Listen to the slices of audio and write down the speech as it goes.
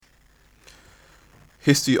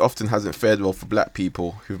History often hasn't fared well for black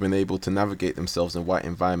people who've been able to navigate themselves in white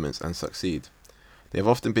environments and succeed. They have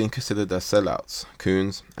often been considered as sellouts,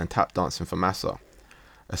 coons, and tap dancing for massa,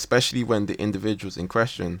 especially when the individuals in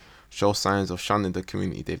question show signs of shunning the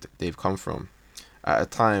community they've come from, at a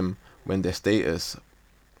time when their status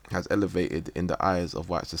has elevated in the eyes of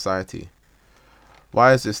white society.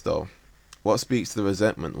 Why is this though? What speaks to the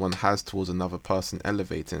resentment one has towards another person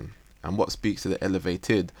elevating, and what speaks to the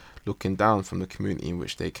elevated looking down from the community in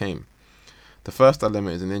which they came? The first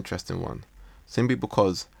dilemma is an interesting one, simply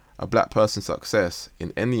because a black person's success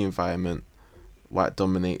in any environment, white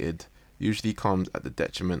dominated, usually comes at the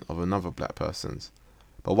detriment of another black person's.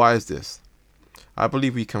 But why is this? I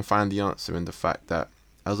believe we can find the answer in the fact that,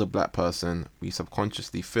 as a black person, we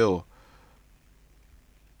subconsciously feel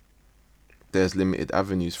there's limited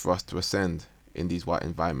avenues for us to ascend in these white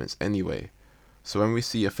environments anyway. So when we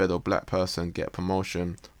see a fellow black person get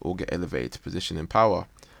promotion or get elevated to position in power,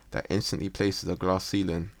 that instantly places a glass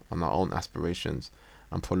ceiling on our own aspirations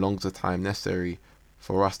and prolongs the time necessary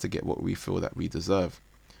for us to get what we feel that we deserve.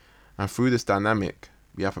 And through this dynamic,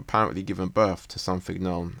 we have apparently given birth to something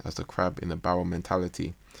known as the crab in a barrel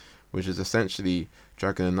mentality, which is essentially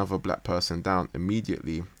dragging another black person down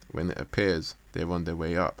immediately when it appears they're on their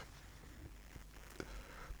way up.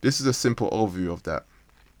 This is a simple overview of that.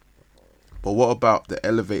 But what about the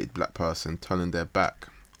elevated black person turning their back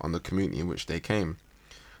on the community in which they came?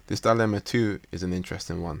 This dilemma too is an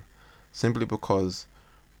interesting one, simply because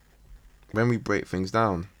when we break things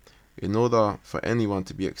down, in order for anyone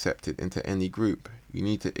to be accepted into any group, you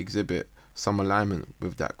need to exhibit some alignment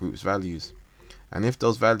with that group's values. And if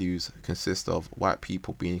those values consist of white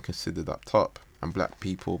people being considered up top and black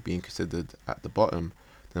people being considered at the bottom,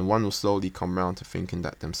 then one will slowly come round to thinking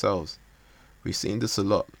that themselves. We've seen this a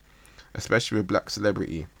lot, especially with black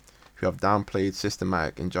celebrity, who have downplayed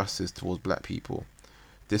systematic injustice towards black people,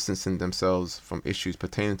 distancing themselves from issues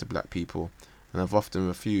pertaining to black people, and have often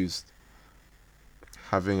refused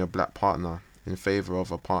having a black partner in favour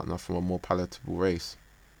of a partner from a more palatable race.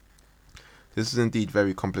 This is indeed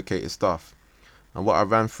very complicated stuff, and what I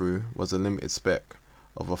ran through was a limited speck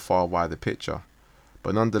of a far wider picture,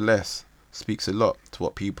 but nonetheless speaks a lot to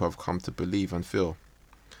what people have come to believe and feel.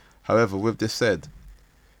 However, with this said,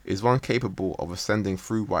 is one capable of ascending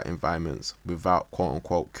through white environments without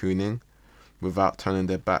quote-unquote cooning, without turning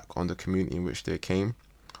their back on the community in which they came,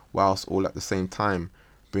 whilst all at the same time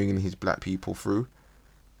bringing his black people through?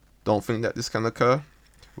 Don't think that this can occur?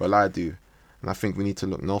 Well, I do, and I think we need to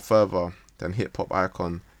look no further than hip-hop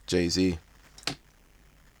icon Jay-Z.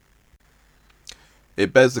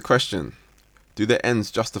 It begs the question, do the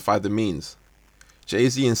ends justify the means?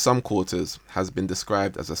 Jay-Z in some quarters has been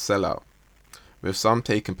described as a sellout, with some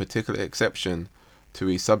taking particular exception to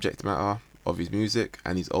his subject matter of his music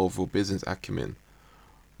and his overall business acumen,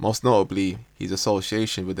 most notably his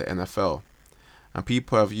association with the NFL, and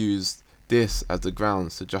people have used this as the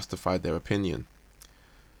grounds to justify their opinion.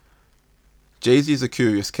 Jay-Z is a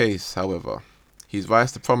curious case, however. His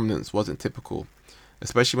rise to prominence wasn't typical,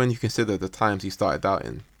 especially when you consider the times he started out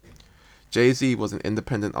in. Jay-Z was an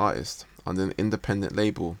independent artist under an independent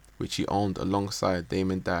label which he owned alongside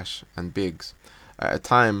Damon Dash and Biggs, at a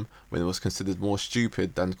time when it was considered more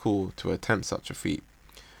stupid than cool to attempt such a feat.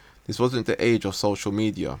 This wasn't the age of social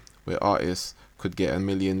media, where artists could get 1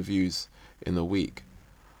 million views in a week.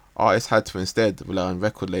 Artists had to instead rely on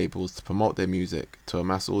record labels to promote their music to a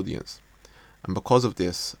mass audience, and because of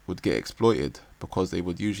this would get exploited because they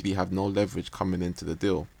would usually have no leverage coming into the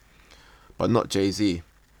deal. But not Jay-Z.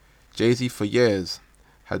 Jay-Z for years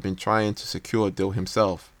had been trying to secure a deal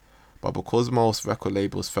himself, but because most record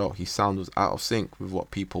labels felt his sound was out of sync with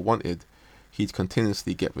what people wanted, he'd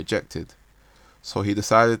continuously get rejected. So he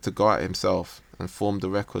decided to go at himself and form the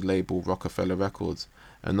record label Rockefeller Records,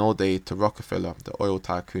 an ode to Rockefeller, the oil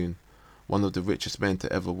tycoon, one of the richest men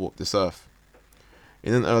to ever walk this earth.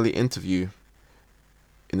 In an early interview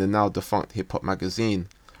in the now defunct Hip Hop magazine,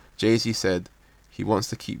 Jay-Z said he wants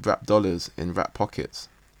to keep rap dollars in rap pockets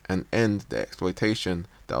and end the exploitation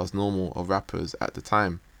that was normal of rappers at the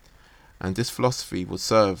time. And this philosophy would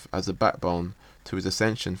serve as a backbone to his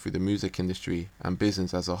ascension through the music industry and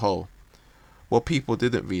business as a whole. What people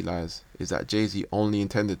didn't realize is that Jay-Z only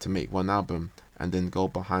intended to make one album and then go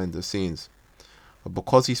behind the scenes. But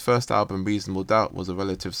because his first album, Reasonable Doubt, was a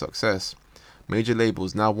relative success, major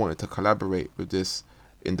labels now wanted to collaborate with this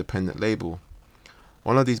independent label.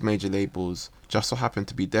 One of these major labels just so happened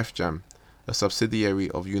to be Def Jam, a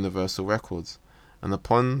subsidiary of Universal Records, and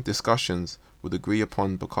upon discussions would agree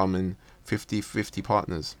upon becoming 50-50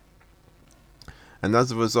 partners. And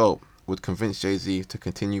as a result, would convince Jay-Z to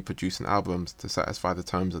continue producing albums to satisfy the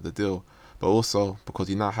terms of the deal, but also because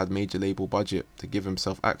he now had major label budget to give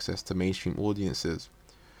himself access to mainstream audiences.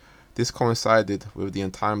 This coincided with the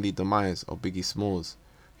untimely demise of Biggie Smalls,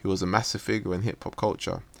 who was a massive figure in hip-hop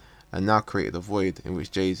culture, and now created a void in which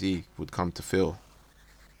Jay-Z would come to fill.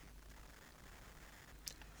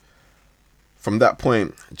 From that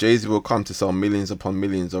point, Jay-Z will come to sell millions upon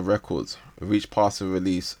millions of records, with each passing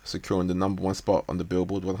release securing the #1 spot on the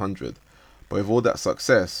Billboard 100. But with all that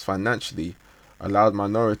success, financially, a loud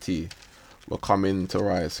minority will come into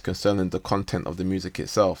rise concerning the content of the music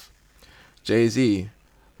itself. Jay-Z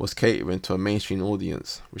was catering to a mainstream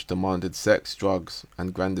audience which demanded sex, drugs,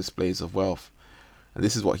 and grand displays of wealth, and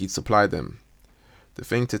this is what he'd supply them. The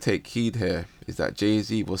thing to take heed here is that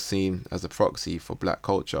Jay-Z was seen as a proxy for black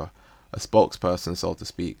culture, a spokesperson, so to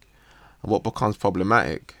speak. And what becomes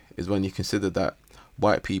problematic is when you consider that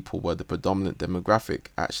white people were the predominant demographic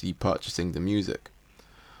actually purchasing the music.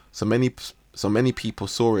 So many people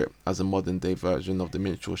saw it as a modern day version of the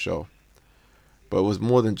minstrel show. But it was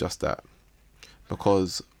more than just that.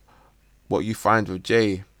 Because what you find with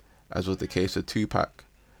Jay, as was the case with Tupac,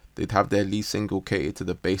 they'd have their lead single cater to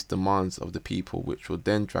the base demands of the people, which would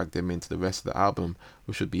then drag them into the rest of the album,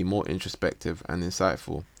 which would be more introspective and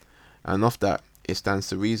insightful. And of that, it stands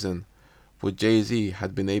to reason, would Jay-Z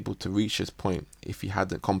had been able to reach this point if he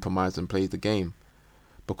hadn't compromised and played the game?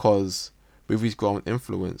 Because with his growing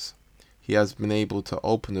influence, he has been able to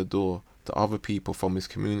open the door to other people from his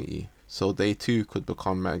community, so they too could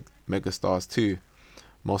become megastars too.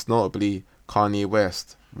 Most notably, Kanye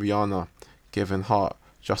West, Rihanna, Kevin Hart,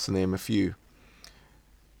 just to name a few.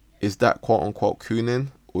 Is that quote-unquote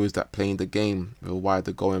cooning, or is that playing the game with a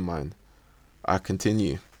wider goal in mind? I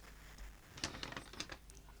continue.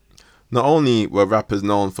 Not only were rappers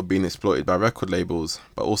known for being exploited by record labels,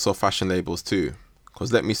 but also fashion labels too.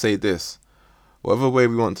 Because let me say this, whatever way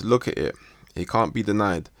we want to look at it, it can't be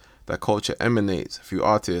denied that culture emanates through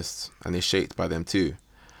artists and is shaped by them too.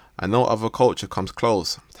 And no other culture comes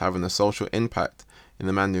close to having a social impact in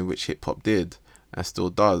the manner in which hip-hop did, and still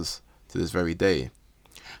does, to this very day.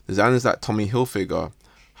 Designers like Tommy Hilfiger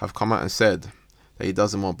have come out and said that he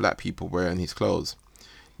doesn't want black people wearing his clothes,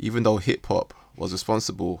 even though hip-hop was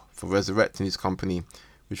responsible for resurrecting his company,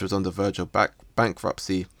 which was on the verge of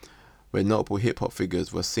bankruptcy, where notable hip-hop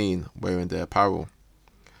figures were seen wearing their apparel.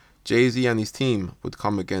 Jay-Z and his team would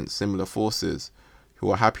come against similar forces who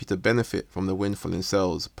were happy to benefit from the windfall in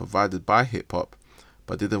sales provided by hip-hop,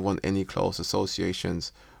 but didn't want any close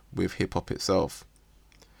associations with hip-hop itself.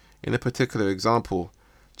 In a particular example,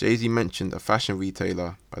 Jay-Z mentioned a fashion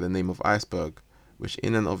retailer by the name of Iceberg, which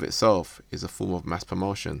in and of itself is a form of mass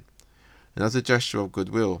promotion. And as a gesture of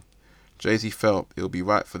goodwill, Jay-Z felt it would be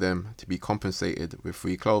right for them to be compensated with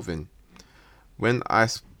free clothing. When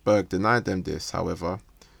Iceberg denied them this, however,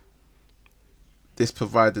 this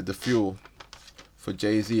provided the fuel for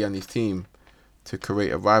Jay-Z and his team to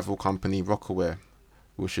create a rival company, Rockaware,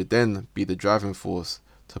 which should then be the driving force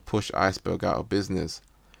to push Iceberg out of business,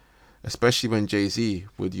 especially when Jay-Z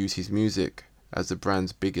would use his music as the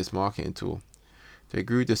brand's biggest marketing tool. They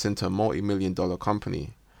grew this into a multi-million-dollar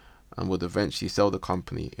company and would eventually sell the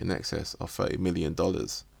company in excess of $30 million.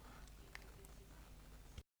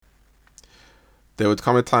 There would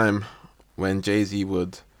come a time when Jay-Z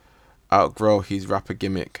would outgrow his rapper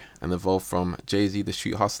gimmick and evolve from Jay-Z the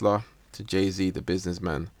street hustler to Jay-Z the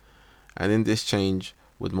businessman, and in this change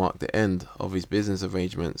would mark the end of his business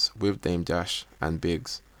arrangements with Dame Dash and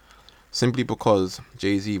Biggs, simply because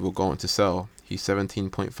Jay-Z will go on to sell his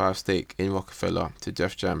 17.5 stake in Rockefeller to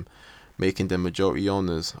Def Jam, making them majority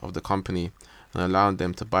owners of the company and allowing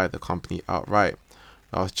them to buy the company outright,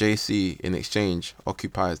 whilst Jay-Z in exchange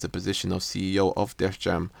occupies the position of CEO of Def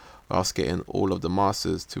Jam whilst getting all of the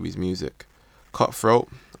masters to his music. Cutthroat?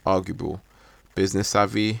 Arguable. Business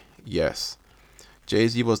savvy? Yes.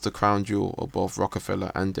 Jay-Z was the crown jewel of both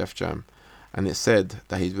Rockefeller and Def Jam, and it's said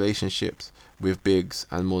that his relationships with Biggs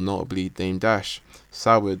and more notably Dame Dash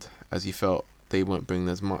soured as he felt they weren't bringing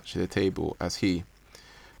as much to the table as he.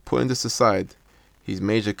 Putting this aside, his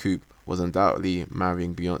major coup was undoubtedly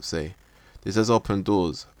marrying Beyonce. This has opened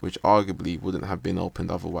doors which arguably wouldn't have been opened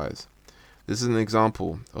otherwise. This is an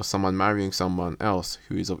example of someone marrying someone else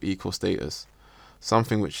who is of equal status,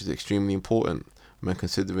 something which is extremely important when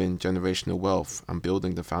considering generational wealth and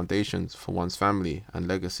building the foundations for one's family and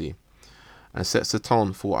legacy, and sets the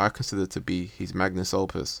tone for what I consider to be his magnus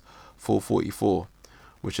opus, 444,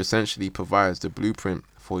 which essentially provides the blueprint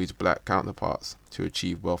for his black counterparts to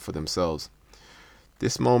achieve wealth for themselves.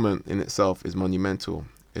 This moment in itself is monumental,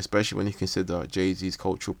 especially when you consider Jay-Z's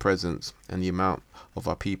cultural presence and the amount of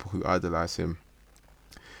our people who idolize him.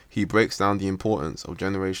 He breaks down the importance of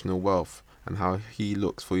generational wealth and how he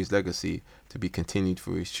looks for his legacy to be continued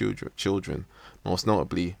through his children, most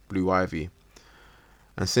notably Blue Ivy.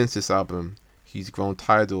 And since this album, he's grown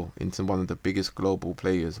tidal into one of the biggest global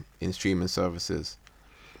players in streaming services.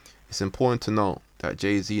 It's important to note that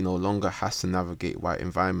Jay-Z no longer has to navigate white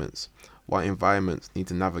environments. White environments need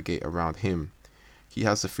to navigate around him. He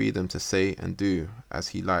has the freedom to say and do as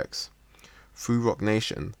he likes. Through Roc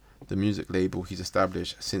Nation, the music label he's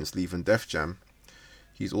established since leaving Def Jam,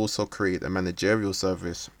 he's also created a managerial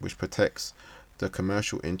service which protects the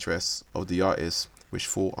commercial interests of the artists which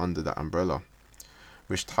fall under that umbrella,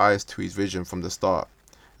 which ties to his vision from the start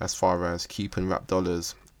as far as keeping rap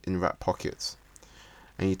dollars in rap pockets.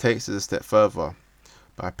 And he takes it a step further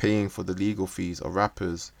by paying for the legal fees of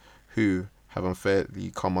rappers who have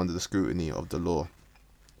unfairly come under the scrutiny of the law.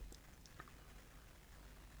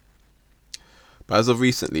 But as of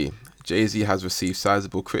recently, Jay-Z has received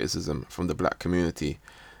sizable criticism from the black community,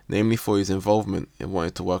 namely for his involvement in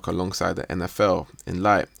wanting to work alongside the NFL in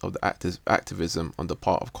light of the activism on the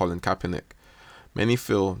part of Colin Kaepernick. Many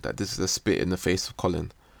feel that this is a spit in the face of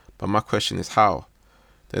Colin, but my question is how?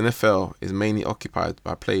 The NFL is mainly occupied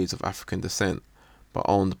by players of African descent, but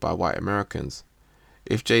owned by white Americans.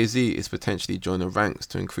 If Jay-Z is potentially joining ranks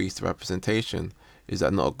to increase the representation, is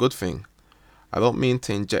that not a good thing? I don't mean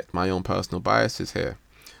to inject my own personal biases here,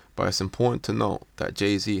 but it's important to note that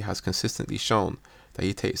Jay-Z has consistently shown that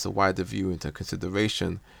he takes a wider view into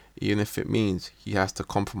consideration, even if it means he has to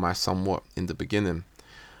compromise somewhat in the beginning.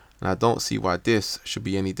 And I don't see why this should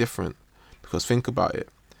be any different, because think about it.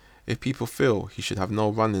 If people feel he should have no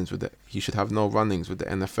run-ins with the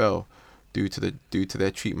NFL due to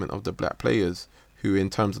their treatment of the black players, who in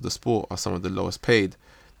terms of the sport are some of the lowest paid,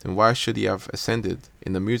 then why should he have ascended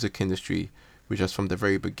in the music industry, which has from the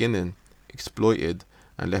very beginning exploited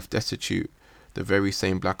and left destitute the very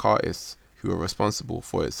same black artists who are responsible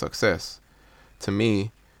for its success? To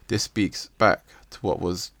me, this speaks back to what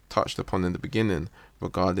was touched upon in the beginning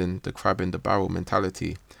regarding the crab in the barrel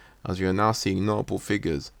mentality, as we are now seeing notable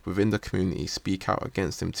figures within the community speak out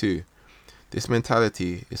against him too. This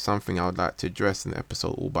mentality is something I would like to address in the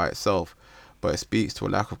episode all by itself, but it speaks to a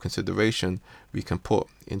lack of consideration we can put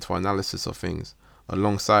into our analysis of things,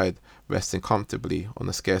 alongside resting comfortably on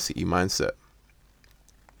a scarcity mindset.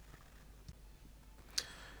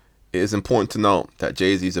 It is important to note that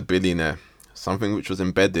Jay-Z is a billionaire, something which was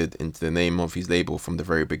embedded into the name of his label from the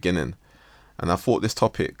very beginning, and I thought this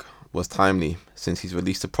topic was timely since he's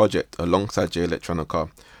released a project alongside Jay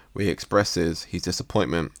Electronica where he expresses his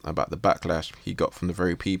disappointment about the backlash he got from the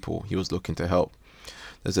very people he was looking to help.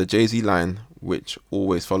 There's a Jay-Z line which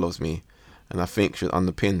always follows me, and I think should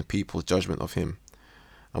underpin people's judgment of him.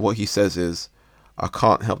 And what he says is, "I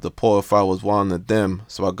can't help the poor if I was one of them,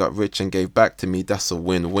 so I got rich and gave back to me, that's a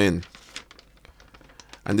win-win."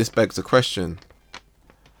 And this begs the question,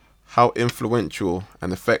 how influential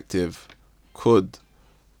and effective could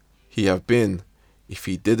he have been if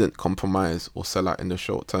he didn't compromise or sell out in the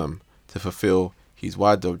short term to fulfill his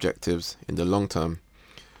wider objectives in the long term?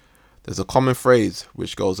 There's a common phrase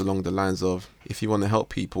which goes along the lines of, if you want to help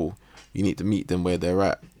people, you need to meet them where they're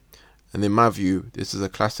at. And in my view, this is a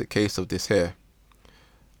classic case of this here.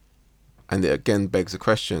 And it again begs the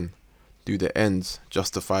question, do the ends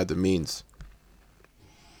justify the means?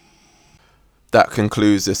 That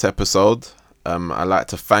concludes this episode. I'd like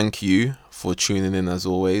to thank you for tuning in as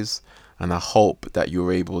always, and I hope that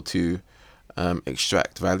you're able to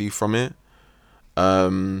extract value from it.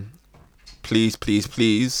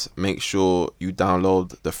 Please make sure you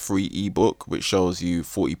download the free ebook which shows you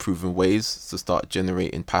 40 proven ways to start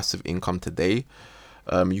generating passive income today.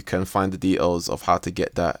 You can find the details of how to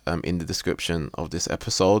get that in the description of this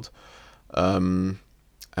episode. And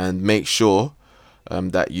make sure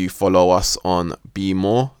that you follow us on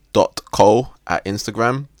bemore.co at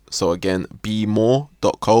Instagram. So again,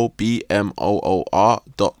 bemore.co, bmoor.co.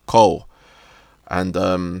 And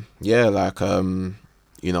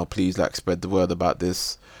please spread the word about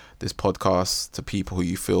this podcast to people who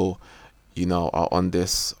you feel are on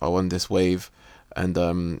this wave and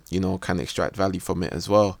can extract value from it as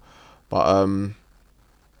well. But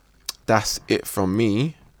that's it from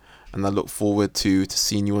me, and I look forward to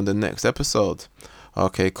seeing you on the next episode.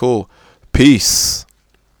 Okay, cool. Peace.